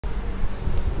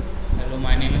Hello,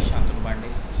 my name is Shantanu Pandey.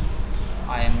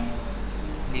 I am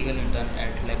legal intern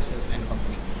at Lexus and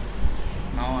Company.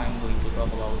 Now I am going to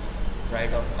talk about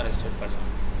right of arrested person.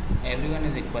 Everyone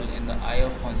is equal in the eye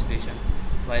of Constitution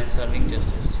while serving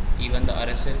justice. Even the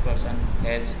arrested person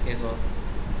has his or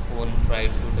own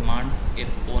right to demand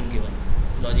if own given.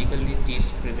 Logically, it is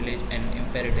privilege and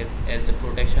imperative as the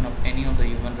protection of any of the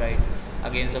human right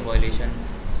against the violation.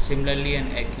 Similarly,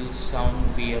 an accused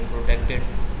sound be protected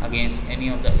against any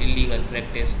of the illegal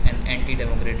practice and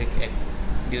anti-democratic act.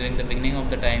 During the beginning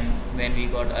of the time when we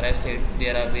got arrested,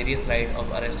 there are various rights of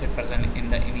arrested person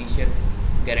in the initial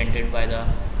guaranteed by the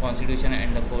Constitution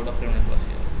and the Code of Criminal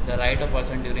Procedure. The right of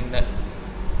person during the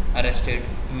arrested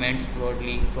emanates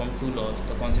broadly from two laws,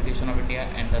 the Constitution of India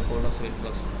and the Code of Civil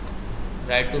Procedure.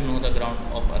 Right to know the ground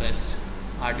of arrest.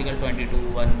 Article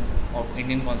 22(1) of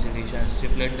Indian Constitution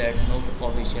stipulates that no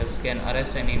officials can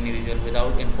arrest an individual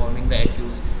without informing the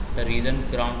accused the reason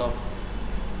ground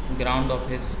of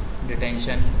his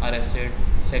detention. Arrested.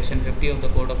 Section 50 of the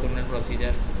Code of Criminal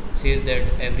Procedure says that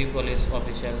every police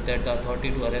official that the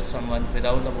authority to arrest someone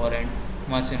without a warrant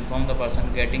must inform the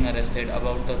person getting arrested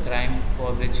about the crime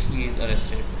for which he is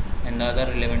arrested and the other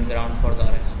relevant ground for the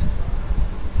arrest.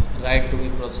 Right to be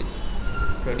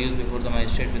produced before the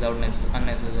magistrate without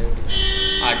unnecessary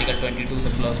delay. Article 22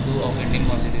 Clause 2 of Indian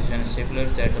Constitution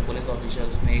stipulates that the police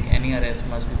officials make any arrest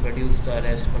must be produced the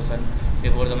arrest person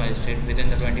before the magistrate within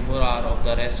the 24 hours of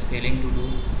the arrest. Failing to do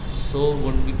so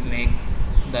would make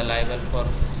the liable for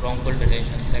wrongful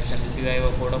detention. Section 55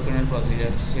 of Code of Criminal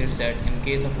Procedure states that in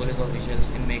case of police officials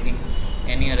in making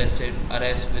any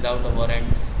arrest without a warrant,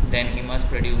 then he must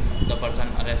produce the person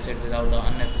arrested without the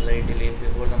unnecessary delay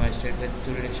before the magistrate with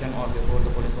jurisdiction or before the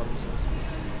police officials.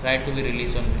 Right to be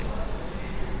released on bail.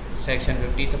 Section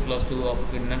 50 Clause 2 of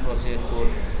Criminal Procedure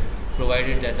Code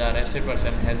provided that the arrested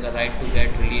person has the right to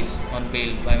get released on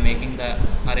bail by making the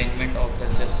arrangement of the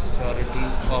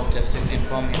authorities of justice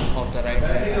inform him of the right to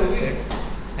be arrested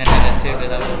and arrested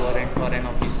without a warrant for an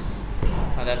offense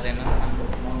other than a